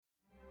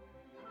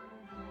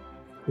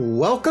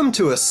Welcome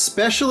to a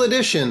special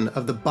edition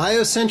of the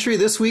BioCentury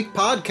This Week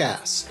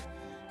podcast.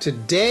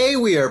 Today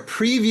we are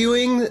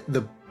previewing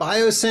the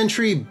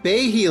BioCentury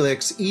Bay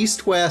Helix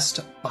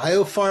East-West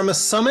Biopharma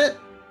Summit.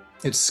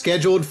 It's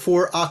scheduled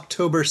for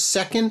October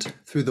 2nd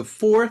through the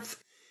 4th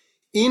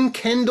in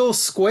Kendall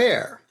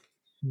Square.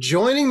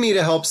 Joining me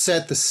to help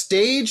set the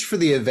stage for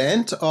the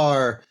event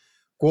are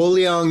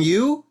Guoliang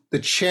Yu, the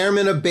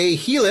chairman of Bay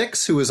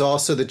Helix, who is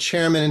also the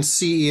chairman and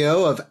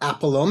CEO of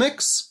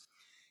Apollomics,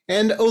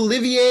 and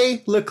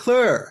Olivier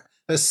Leclerc,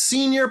 a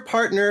senior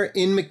partner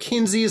in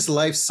McKinsey's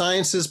life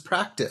sciences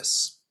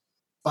practice.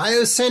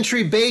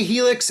 BioCentury, Bay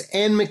Helix,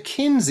 and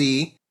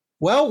McKinsey,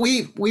 well,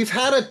 we've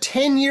had a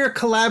 10-year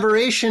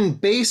collaboration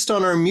based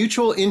on our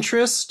mutual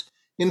interest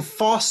in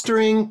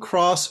fostering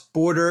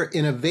cross-border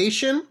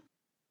innovation.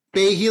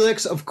 Bay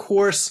Helix, of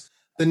course,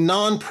 the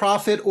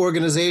nonprofit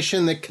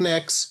organization that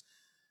connects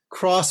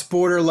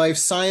cross-border life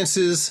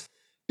sciences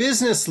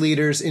business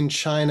leaders in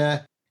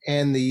China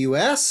and the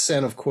US,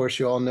 and of course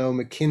you all know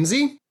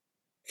McKinsey.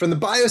 From the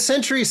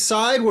BioCentury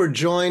side, we're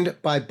joined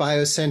by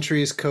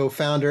BioCentury's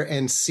co-founder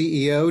and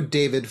CEO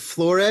David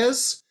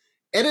Flores,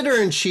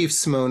 editor-in-chief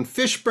Simone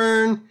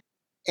Fishburne,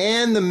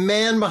 and the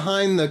man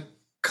behind the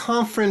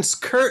conference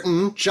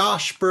curtain,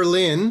 Josh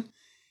Berlin.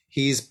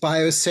 He's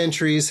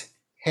BioCentury's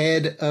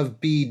head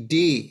of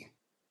BD.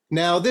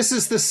 Now, this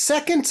is the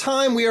second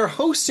time we are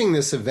hosting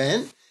this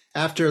event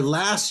after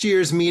last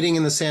year's meeting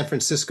in the San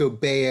Francisco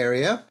Bay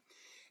Area,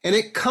 and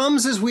it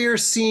comes as we are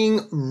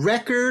seeing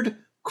record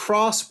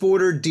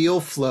cross-border deal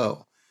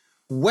flow.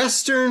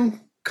 Western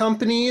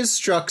companies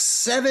struck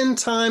 7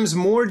 times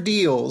more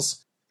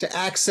deals to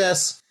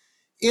access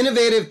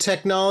innovative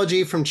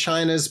technology from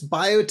China's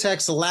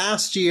biotechs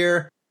last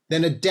year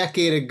than a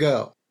decade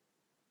ago.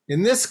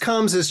 And this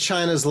comes as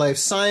China's life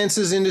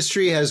sciences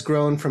industry has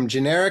grown from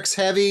generics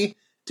heavy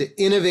to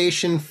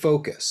innovation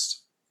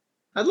focused.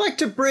 I'd like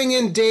to bring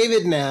in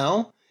David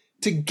now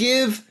to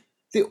give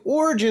the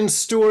origin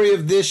story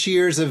of this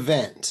year's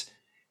event.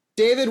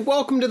 David,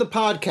 welcome to the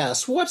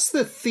podcast. What's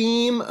the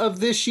theme of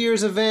this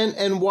year's event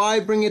and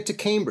why bring it to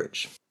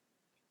Cambridge?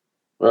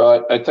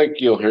 Well, I think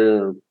you'll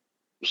hear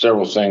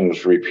several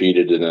things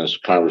repeated in this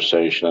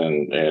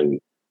conversation, and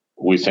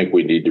we think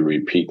we need to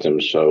repeat them.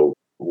 So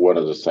one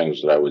of the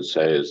things that I would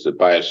say is that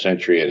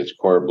BioCentury at its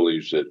core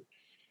believes that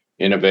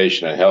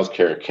innovation in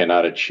healthcare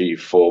cannot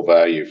achieve full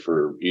value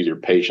for either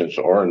patients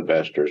or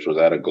investors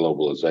without a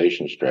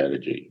globalization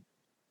strategy.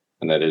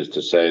 And that is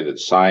to say that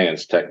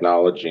science,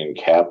 technology, and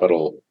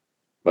capital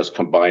must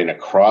combine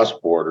across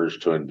borders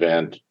to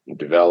invent,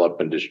 develop,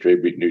 and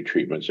distribute new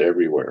treatments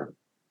everywhere.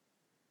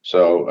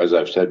 So, as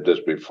I've said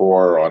this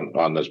before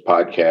on this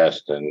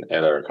podcast and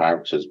at our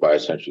conferences,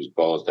 BioCentury's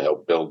goal is to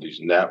help build these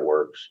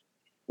networks,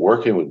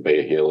 working with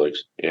Bay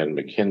Helix and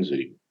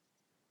McKinsey.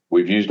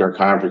 We've used our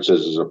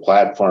conferences as a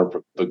platform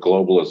for the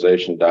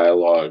globalization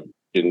dialogue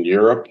in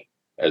Europe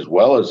as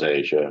well as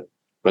Asia,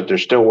 but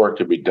there's still work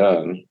to be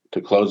done to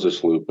close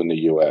this loop in the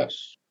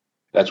US.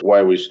 That's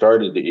why we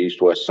started the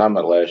East-West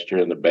Summit last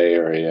year in the Bay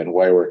Area and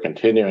why we're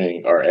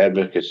continuing our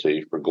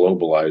advocacy for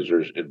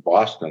globalizers in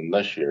Boston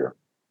this year.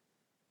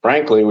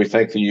 Frankly, we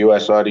think the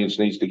US audience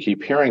needs to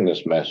keep hearing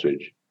this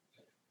message.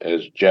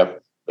 As Jeff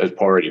has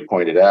already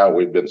pointed out,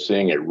 we've been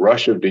seeing a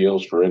rush of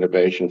deals for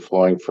innovation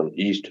flowing from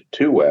East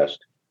to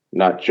West,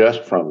 not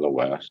just from the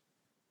West.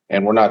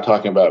 And we're not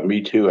talking about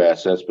Me Too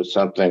assets, but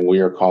something we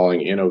are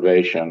calling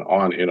innovation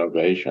on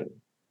innovation.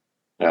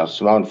 Now,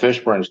 Simone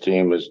Fishburne's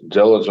team has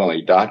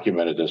diligently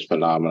documented this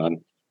phenomenon,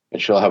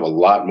 and she'll have a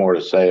lot more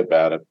to say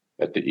about it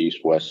at the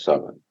East-West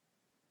Summit.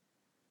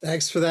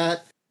 Thanks for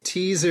that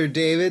teaser,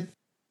 David.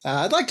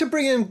 I'd like to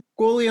bring in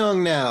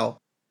Guoliang now.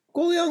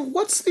 Guoliang,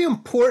 what's the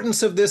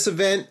importance of this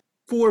event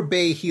for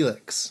Bay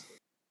Helix?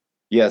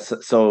 Yes,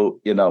 so,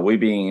 we've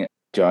been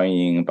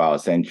joining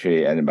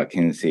BioCentury and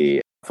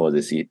McKinsey for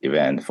this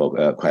event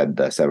for quite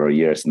several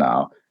years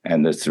now.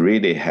 And it's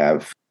really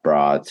have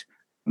brought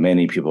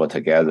many people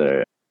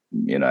together.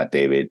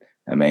 David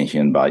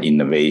mentioned about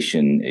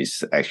innovation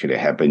is actually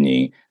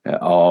happening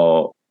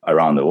all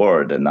around the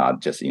world, and not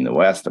just in the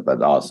West,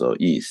 but also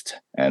East.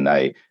 And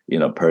I,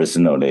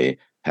 personally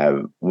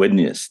have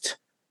witnessed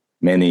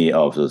many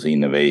of those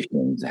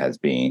innovations has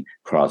been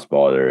cross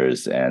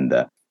borders, and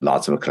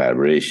lots of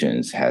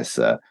collaborations has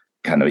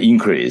kind of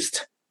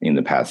increased in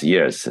the past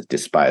years,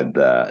 despite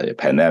the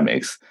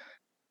pandemics.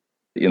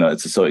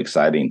 It's so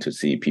exciting to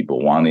see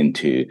people wanting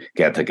to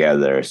get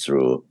together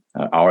through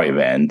our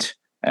event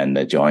and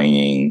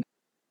joining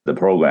the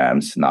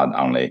programs, not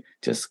only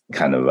just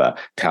kind of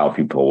tell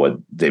people what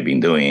they've been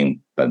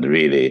doing, but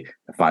really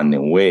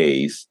finding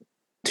ways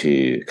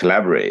to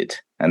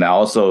collaborate. And I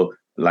also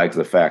like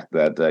the fact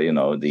that,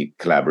 the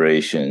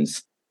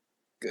collaborations,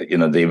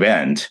 the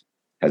event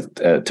has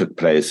took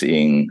place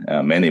in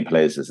many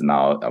places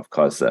now. Of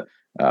course,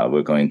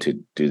 we're going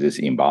to do this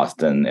in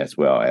Boston as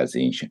well as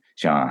in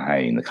Shanghai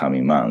in the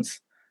coming months.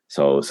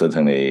 So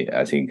certainly,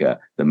 I think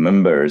the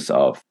members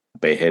of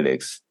Bay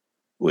Helix,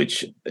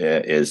 which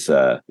is,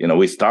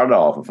 we started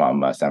off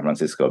from San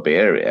Francisco Bay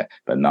Area,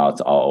 but now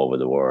it's all over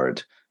the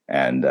world.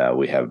 And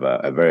we have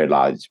a very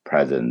large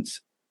presence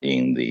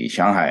in the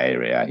Shanghai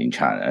area in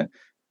China,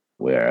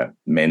 where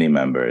many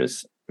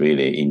members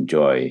really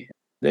enjoy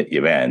the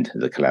event,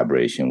 the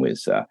collaboration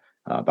with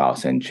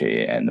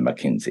BioCentury and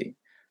McKinsey.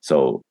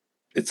 So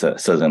it's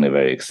certainly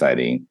very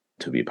exciting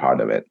to be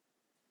part of it.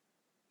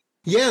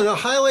 Yeah, the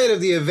highlight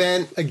of the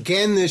event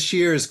again this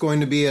year is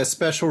going to be a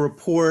special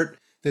report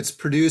that's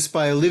produced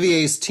by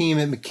Olivier's team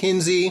at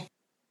McKinsey.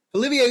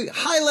 Olivier,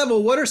 high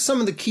level, what are some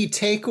of the key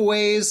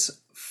takeaways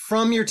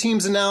from your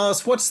team's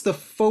analysis? What's the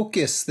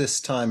focus this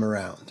time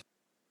around?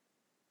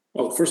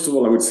 Well, first of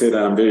all, I would say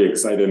that I'm very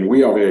excited, and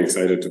we are very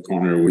excited to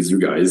partner with you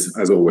guys,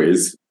 as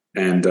always.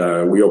 And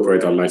we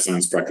operate our life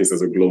science practice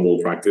as a global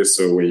practice.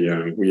 So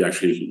we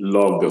actually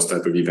love those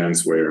type of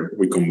events where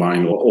we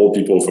combine all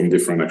people from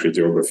different actually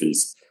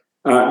geographies.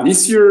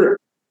 This year,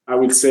 I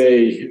would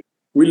say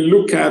we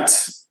look at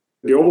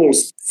the overall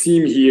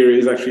theme here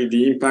is actually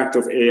the impact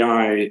of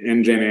AI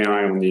and Gen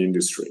AI on the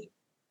industry.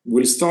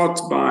 We'll start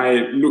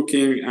by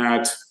looking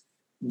at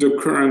the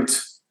current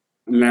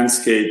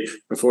landscape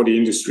for the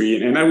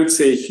industry. And I would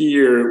say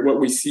here, what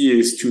we see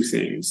is two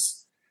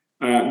things.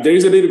 There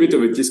is a little bit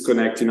of a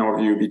disconnect in our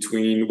view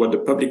between what the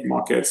public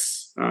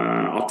markets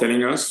are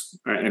telling us,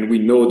 and we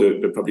know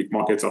that the public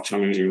markets are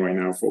challenging right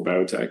now for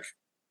biotech.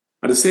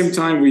 At the same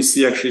time, we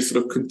see actually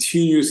sort of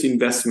continuous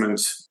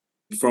investment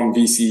from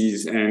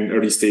VCs and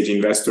early stage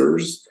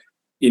investors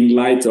in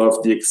light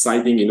of the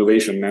exciting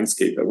innovation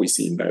landscape that we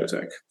see in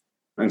biotech.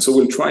 And so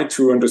we'll try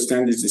to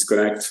understand this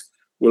disconnect.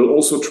 We'll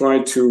also try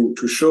to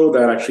show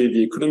that actually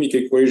the economic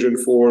equation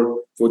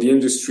for the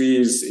industry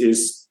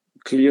is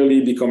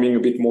clearly becoming a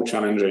bit more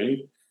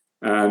challenging.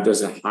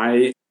 There's a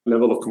high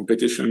level of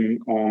competition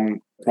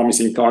on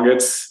promising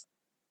targets,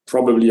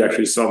 probably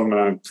actually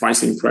some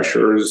pricing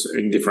pressures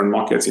in different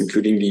markets,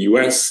 including the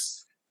US,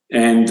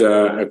 and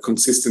a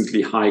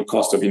consistently high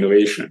cost of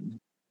innovation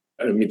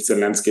amidst a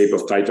landscape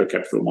of tighter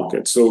capital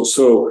markets.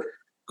 So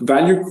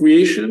value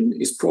creation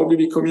is probably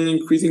becoming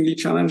increasingly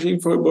challenging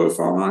for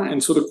biopharma.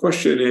 And so the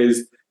question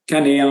is,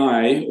 can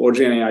AI or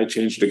Gen AI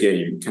change the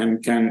game?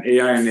 Can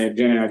AI and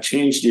Gen AI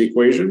change the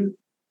equation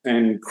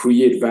and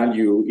create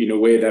value in a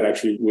way that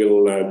actually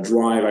will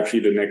drive actually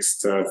the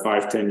next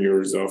 5-10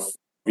 years of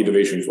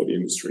innovation for the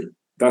industry?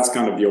 That's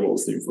kind of the overall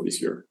theme for this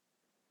year.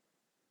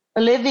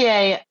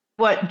 Olivier,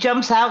 what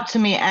jumps out to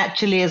me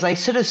actually is I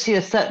sort of see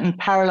a certain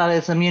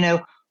parallelism.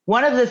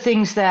 One of the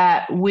things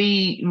that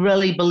we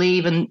really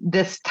believe, and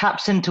this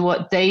taps into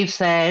what Dave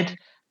said,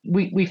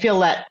 we feel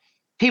that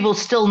people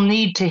still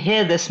need to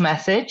hear this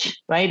message,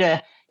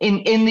 right?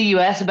 In the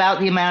US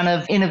about the amount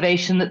of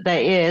innovation that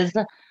there is.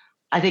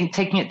 I think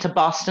taking it to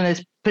Boston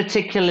is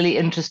particularly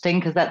interesting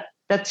because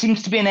that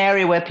seems to be an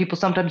area where people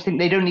sometimes think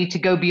they don't need to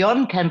go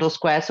beyond Kendall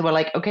Square. So we're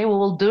like, okay, well,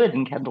 we'll do it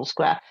in Kendall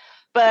Square.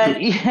 But,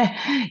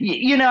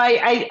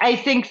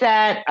 I think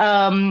that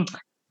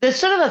there's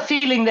sort of a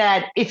feeling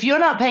that if you're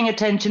not paying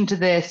attention to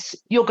this,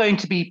 you're going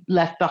to be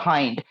left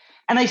behind.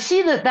 And I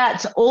see that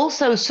that's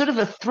also sort of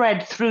a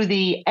thread through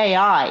the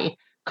AI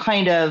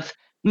kind of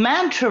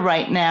mantra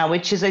right now,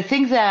 which is I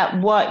think that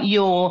what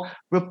your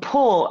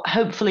report,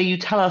 hopefully you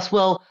tell us,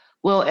 will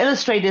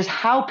illustrate is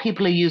how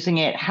people are using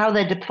it, how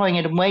they're deploying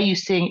it, and where you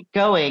see it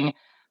going.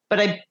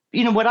 But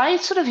what I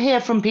sort of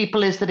hear from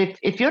people is that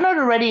if you're not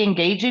already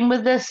engaging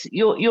with this,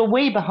 you're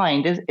way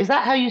behind. Is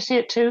that how you see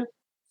it too?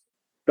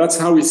 That's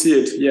how we see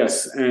it,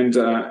 yes. And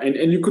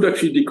you could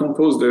actually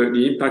decompose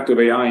the impact of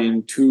AI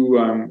in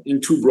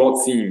two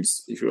broad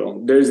themes, if you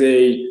will.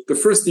 The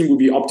first theme would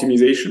be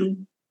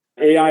optimization.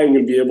 AI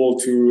will be able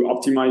to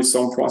optimize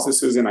some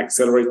processes and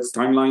accelerate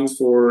timelines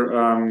for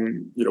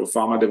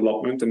pharma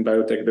development and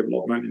biotech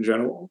development in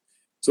general.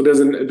 So there's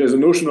a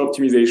notion of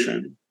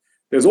optimization.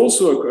 There's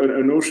also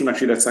a notion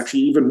actually that's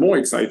actually even more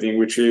exciting,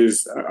 which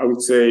is I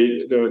would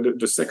say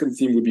the second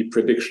theme would be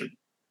prediction.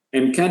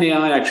 And can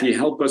AI actually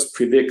help us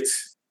predict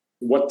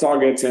what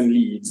targets and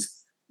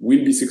leads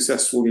will be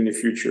successful in the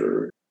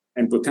future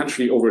and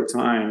potentially over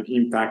time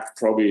impact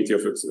probability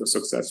of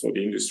success for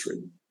the industry?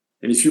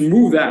 And if you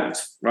move that,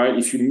 right,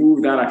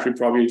 actually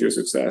probability of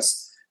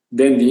success,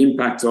 then the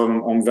impact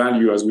on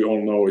value, as we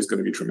all know, is going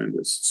to be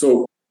tremendous.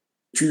 So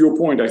to your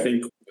point, I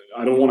think,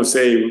 I don't want to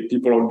say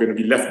people are going to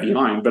be left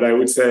behind, but I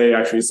would say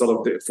actually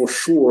for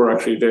sure,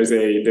 actually there's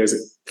a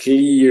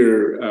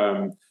clear,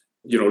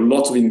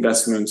 lots of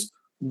investment,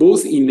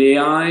 both in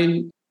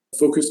AI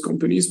focused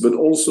companies, but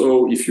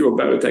also if you're a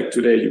biotech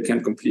today, you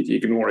can't completely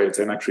ignore it.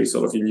 And actually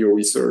sort of in your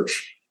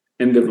research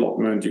and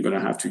development, you're going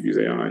to have to use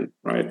AI,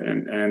 right?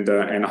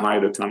 And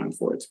hire the talent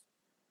for it.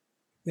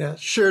 Yeah,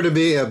 sure to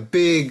be a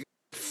big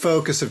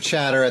focus of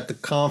chatter at the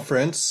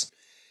conference.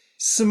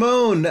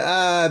 Simone,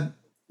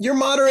 you're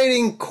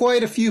moderating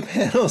quite a few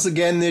panels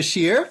again this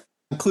year,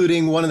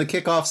 including one of the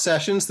kickoff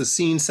sessions, the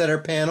Scene Setter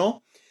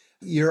panel.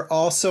 You're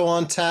also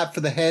on tap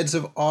for the Heads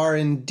of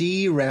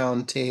R&D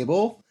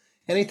Roundtable.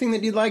 Anything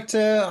that you'd like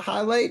to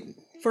highlight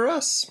for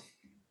us?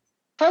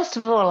 First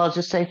of all, I'll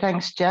just say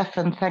thanks, Jeff,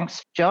 and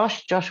thanks,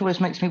 Josh. Josh always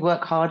makes me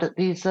work hard at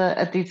these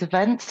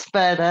events,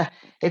 but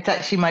it's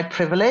actually my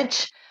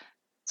privilege.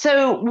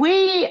 So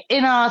we,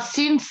 in our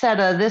scene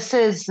setter, this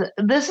is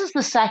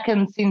the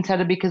second scene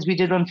setter because we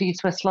did one for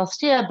East West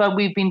last year, but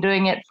we've been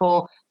doing it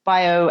for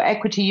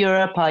BioEquity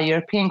Europe, our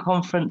European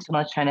conference, and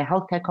our China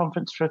Healthcare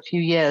Conference for a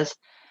few years.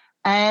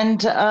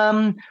 And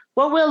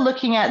what we're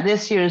looking at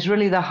this year is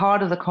really the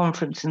heart of the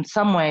conference in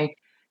some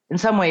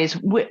ways.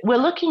 We're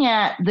looking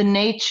at the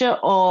nature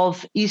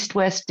of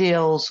East-West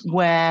deals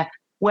where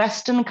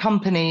Western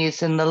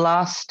companies in the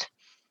last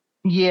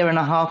year and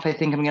a half, I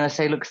think I'm going to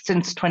say, look,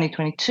 since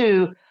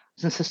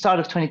the start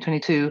of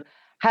 2022,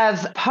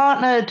 have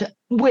partnered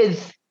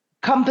with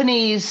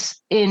companies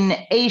in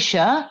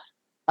Asia.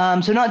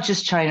 So not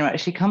just China,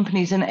 actually,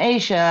 companies in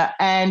Asia.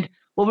 And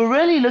what we're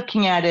really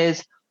looking at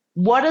is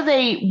what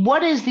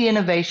is the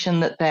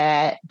innovation that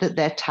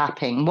they're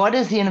tapping? What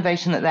is the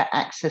innovation that they're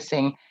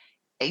accessing?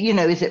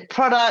 Is it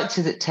products?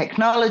 Is it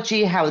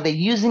technology? How are they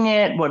using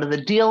it? What are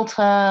the deal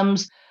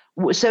terms?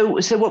 So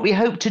what we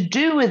hope to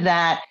do with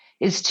that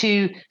is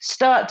to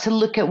start to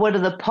look at what are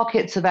the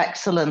pockets of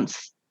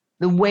excellence,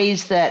 the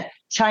ways that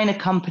China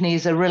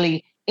companies are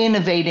really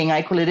innovating.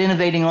 I call it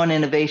innovating on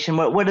innovation.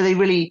 What are they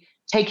really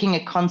taking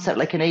a concept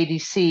like an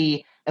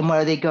ADC and where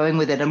are they going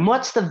with it? And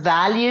what's the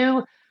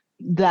value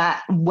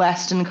that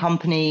Western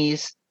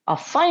companies are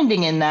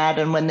finding in that?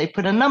 And when they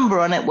put a number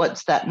on it,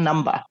 what's that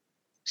number?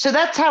 So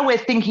that's how we're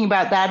thinking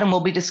about that. And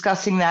we'll be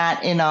discussing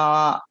that in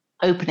our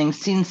opening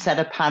scene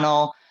setter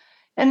panel.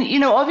 And,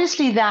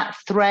 obviously that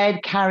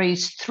thread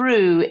carries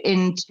through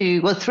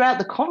throughout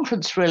the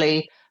conference,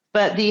 really.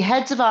 But the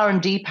heads of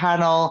R&D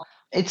panel,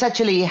 it's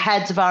actually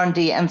heads of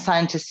R&D and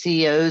scientist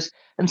CEOs.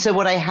 And so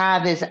what I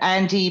have is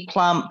Andy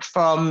Plump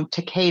from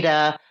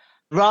Takeda,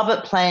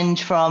 Robert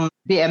Plenge from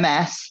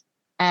BMS,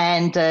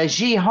 and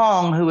Ji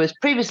Hong, who was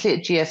previously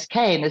at GSK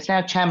and is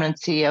now chairman and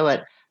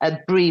CEO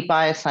at Brii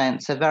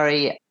Bioscience, a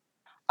very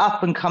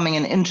up-and-coming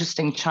and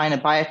interesting China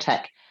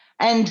biotech.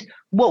 And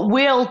what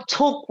we'll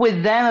talk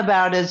with them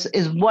about is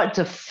what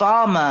do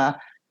pharma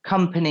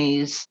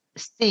companies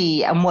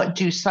see and what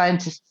do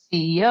scientist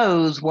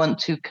CEOs want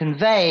to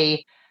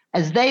convey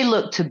as they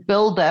look to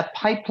build their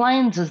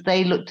pipelines, as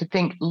they look to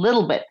think a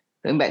little bit,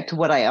 going back to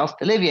what I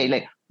asked Olivier,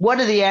 like what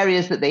are the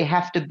areas that they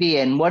have to be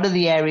in? What are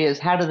the areas?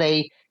 How do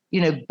they,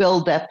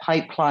 build their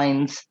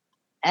pipelines?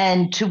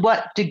 And to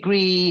what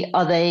degree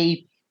are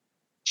they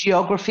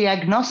geography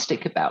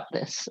agnostic about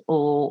this?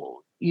 Or,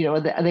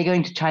 are they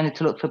going to China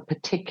to look for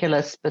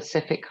particular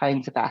specific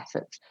kinds of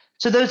assets?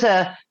 So those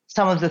are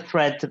some of the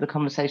threads of the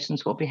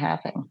conversations we'll be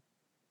having.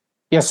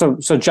 Yeah, so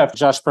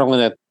Josh Berlin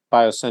at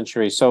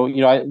BioCentury. So,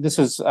 this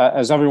is,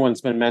 as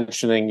everyone's been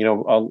mentioning,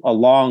 a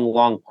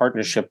long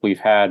partnership we've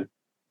had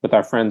with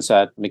our friends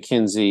at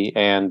McKinsey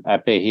and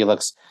at Bay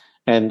Helix.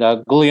 And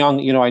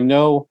Guoliang, I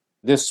know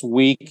this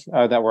week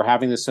that we're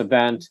having this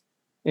event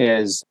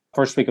is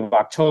first week of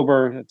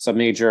October. It's a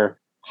major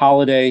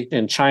holiday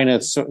in China.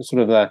 It's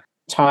sort of the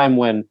time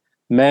when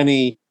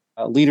many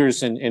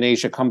leaders in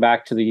Asia come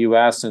back to the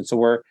U.S. And so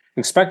we're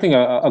expecting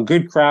a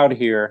good crowd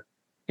here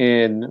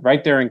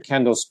right there in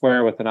Kendall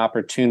Square with an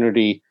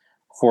opportunity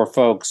for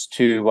folks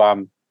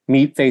to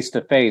meet face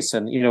to face.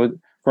 And,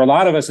 for a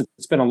lot of us,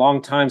 it's been a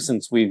long time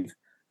since we've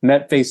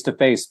met face to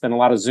face, been a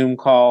lot of Zoom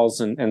calls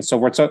and so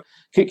forth. So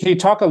can you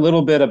talk a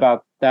little bit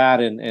about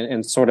that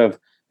and sort of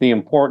the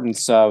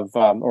importance of,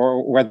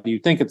 or whether you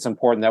think it's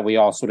important that we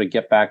all sort of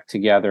get back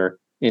together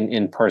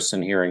in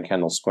person here in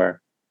Kendall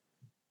Square?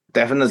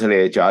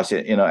 Definitely, Josh.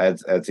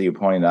 As you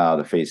point out,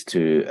 the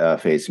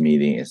face-to-face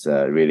meeting is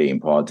really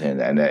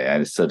important, and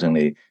I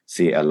certainly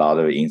see a lot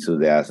of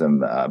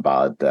enthusiasm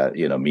about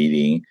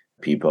meeting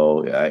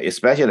people.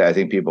 Especially, I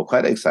think people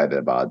quite excited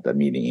about the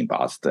meeting in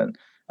Boston.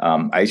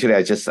 Actually,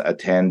 I just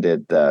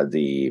attended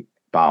the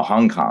Bio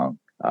Hong Kong,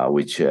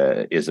 which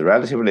is a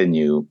relatively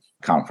new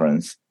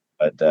conference,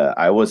 but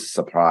I was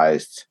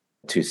surprised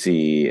to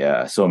see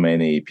so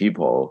many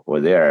people were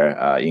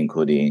there,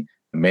 including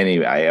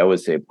many. I would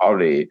say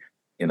probably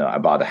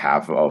about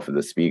half of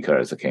the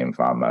speakers came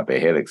from Bay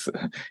Helix.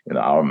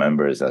 Our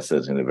members are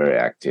certainly very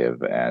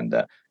active, and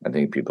I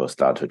think people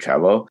start to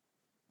travel.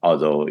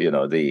 Although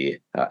the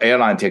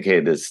airline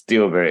ticket is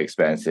still very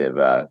expensive.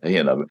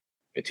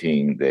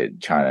 Between the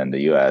China and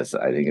the U.S.,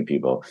 I think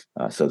people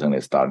certainly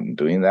started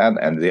doing that,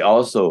 and they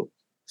also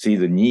see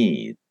the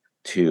need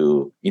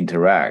to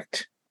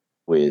interact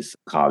with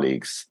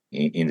colleagues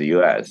in the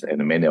U.S.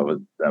 and many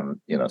of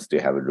them,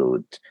 still have a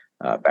root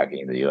back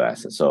in the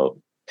U.S. So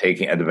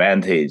taking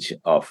advantage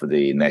of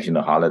the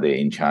national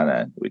holiday in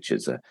China, which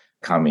is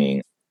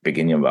coming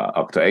beginning of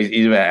October,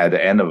 even at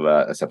the end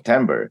of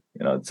September,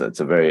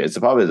 it's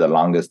probably the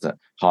longest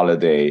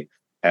holiday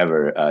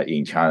ever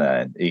in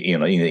China,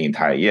 in the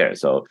entire year.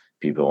 So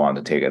people want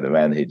to take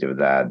advantage of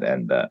that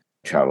and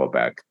travel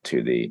back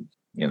to the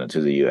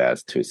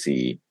U.S. to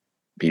see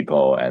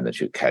people and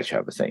to catch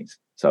up things.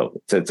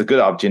 So it's a good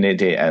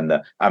opportunity, and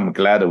I'm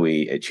glad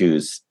we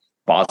choose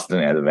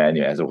Boston as a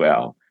venue as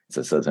well.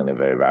 It's certainly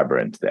very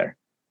vibrant there.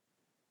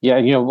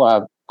 Yeah,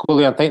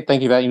 Guoliang,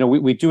 thank you for that.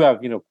 We do have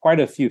quite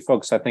a few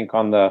folks I think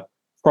on the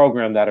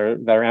program that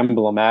are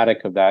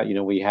emblematic of that.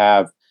 We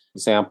have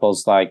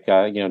examples like,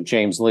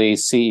 James Lee,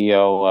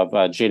 CEO of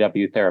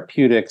JW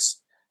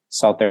Therapeutics,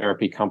 cell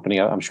therapy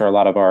company I'm sure a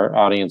lot of our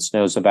audience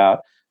knows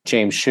about.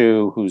 James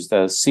Xu, who's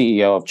the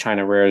CEO of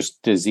China Rare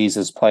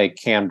Diseases Play,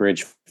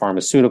 Cambridge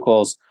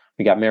Pharmaceuticals.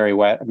 We got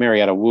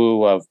Marietta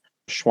Wu of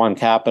Schwann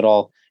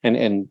Capital,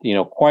 and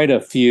quite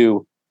a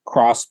few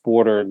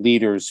cross-border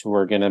leaders who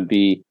are going to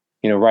be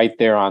right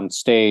there on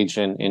stage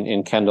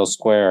in Kendall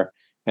Square.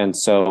 And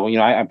so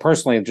I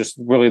personally am just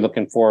really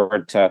looking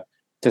forward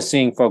to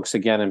seeing folks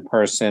again in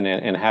person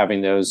and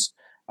having those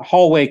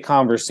hallway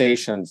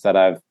conversations that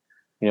I've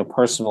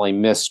personally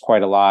missed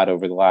quite a lot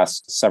over the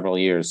last several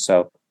years.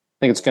 So I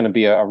think it's going to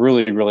be a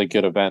really, really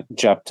good event,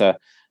 Jeff,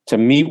 to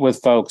meet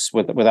with folks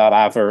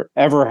without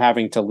ever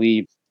having to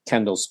leave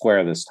Kendall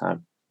Square this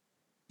time.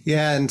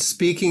 Yeah, and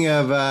speaking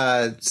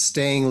of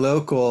staying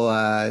local,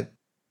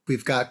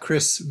 we've got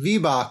Chris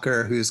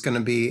Wiebacher, who's going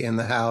to be in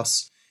the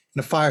house in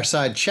a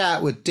fireside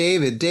chat with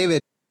David. David,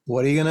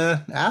 what are you going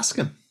to ask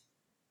him?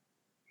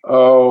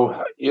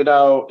 Oh,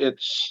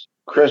 it's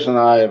Chris and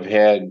I have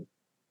had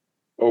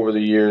over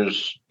the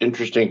years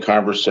interesting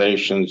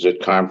conversations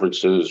at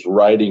conferences,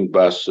 riding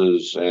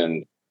buses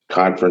and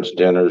conference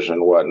dinners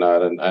and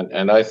whatnot.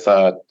 And I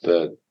thought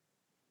that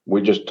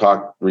we just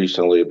talked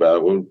recently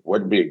about what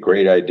would be a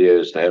great idea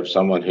is to have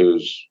someone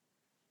who's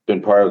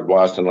been part of the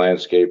Boston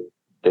landscape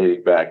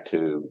dating back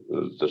to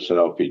the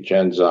Sanofi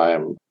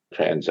Genzyme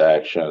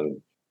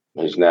transaction.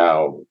 He's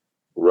now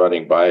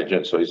running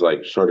Biogen, so he's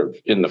like sort of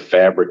in the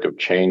fabric of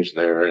change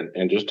there,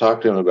 and just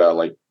talk to him about,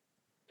 like,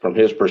 from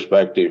his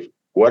perspective,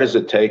 what has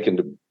it taken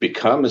to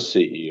become a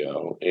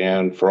CEO?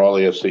 And for all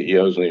the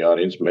CEOs in the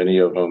audience, many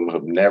of them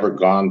have never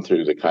gone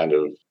through the kind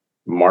of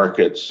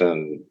markets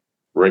and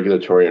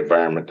regulatory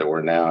environment that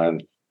we're now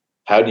in.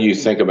 How do you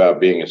think about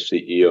being a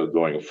CEO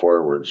going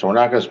forward? So we're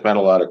not going to spend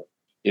a lot of,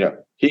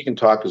 he can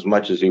talk as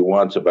much as he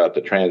wants about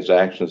the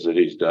transactions that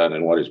he's done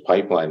and what his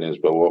pipeline is,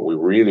 but what we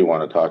really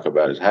want to talk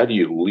about is how do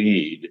you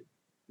lead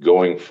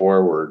going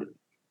forward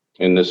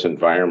in this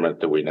environment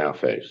that we now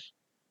face?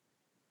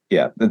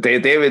 Yeah,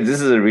 David,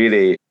 this is a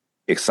really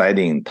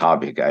exciting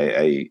topic.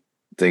 I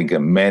think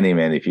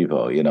many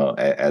people,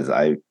 as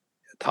I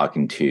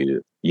talking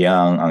to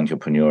young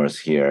entrepreneurs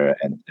here,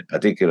 and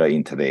particularly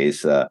in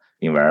today's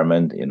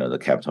environment, the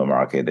capital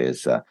market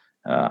is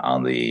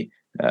on the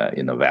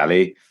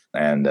valley,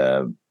 and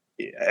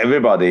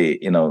everybody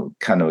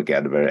kind of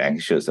get very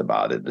anxious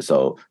about it.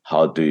 So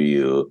how do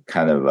you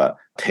kind of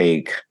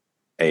take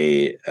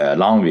a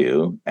long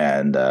view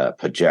and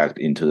project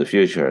into the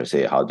future?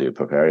 Say, how do you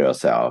prepare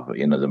yourself?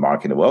 The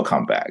market will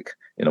come back.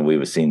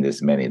 We've seen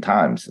this many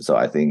times. So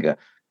I think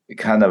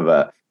kind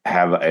of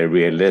have a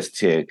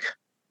realistic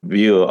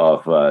view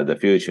of the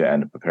future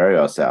and prepare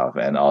yourself,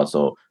 and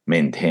also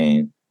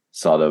maintain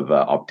sort of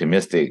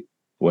optimistic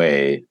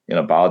way.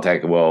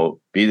 Biotech will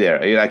be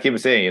there. I keep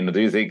saying, do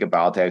you think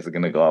biotech is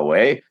going to go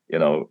away?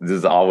 This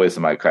is always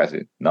my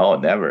question. No,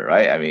 never,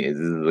 right? I mean, this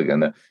is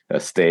going to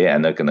stay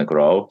and they're going to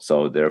grow.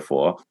 So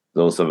therefore,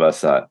 those of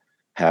us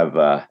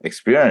have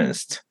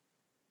experienced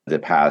the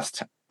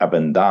past up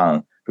and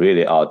down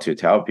really ought to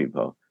tell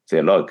people,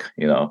 say, look,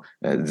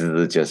 this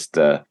is just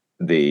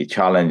the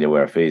challenge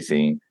we're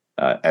facing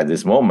at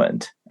this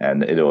moment,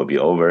 and it will be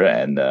over,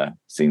 and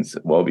things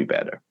will be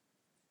better.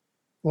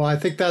 Well, I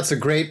think that's a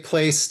great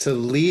place to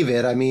leave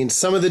it. I mean,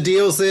 some of the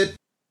deals that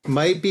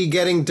might be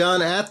getting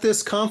done at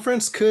this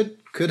conference could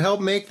help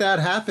make that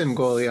happen,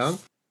 Guoliang.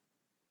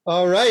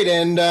 All right,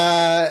 and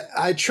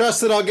I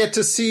trust that I'll get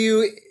to see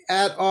you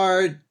at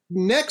our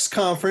next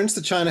conference,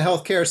 the China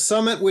Healthcare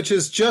Summit, which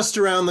is just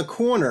around the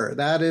corner.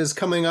 That is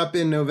coming up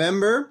in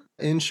November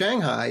in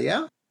Shanghai,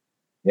 yeah?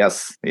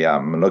 Yes, yeah,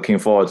 I'm looking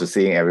forward to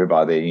seeing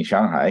everybody in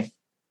Shanghai.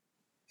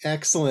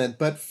 Excellent.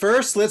 But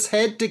first, let's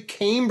head to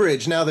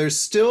Cambridge. Now, there's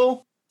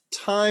still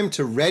time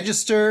to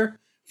register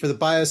for the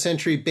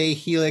BioCentury Bay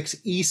Helix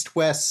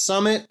East-West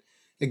Summit.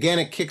 Again,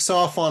 it kicks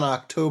off on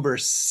October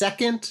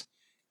 2nd,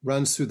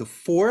 runs through the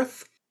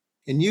 4th,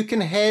 and you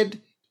can head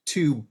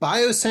to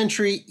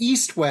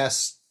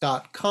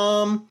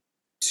biocenturyeastwest.com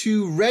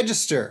to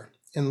register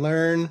and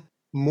learn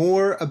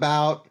more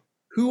about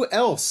who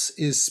else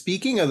is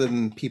speaking other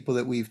than people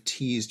that we've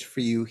teased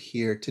for you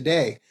here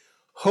today.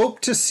 Hope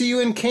to see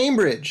you in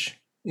Cambridge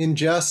in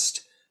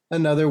just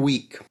another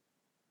week.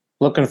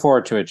 Looking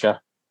forward to it, Jeff.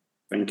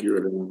 Thank you,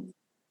 everyone.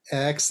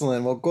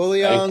 Excellent. Well,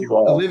 Guoliang,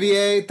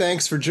 Olivier,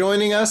 thanks for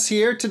joining us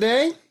here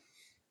today.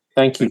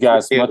 Thank you,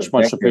 guys.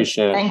 Much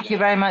appreciated. Thank you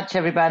very much,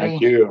 everybody.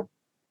 Thank you.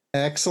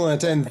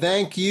 Excellent. And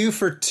thank you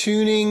for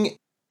tuning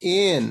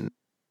in.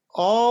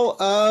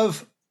 All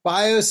of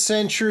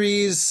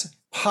BioCentury's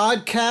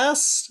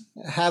podcasts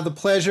have the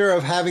pleasure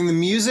of having the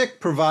music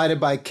provided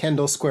by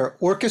Kendall Square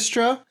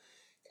Orchestra,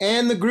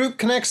 and the group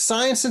connects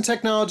science and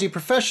technology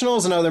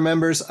professionals and other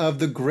members of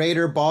the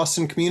greater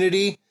Boston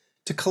community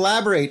to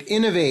collaborate,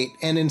 innovate,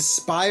 and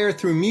inspire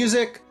through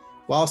music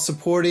while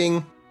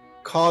supporting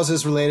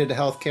causes related to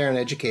healthcare and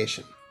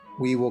education.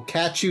 We will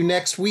catch you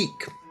next week.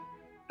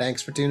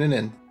 Thanks for tuning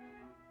in.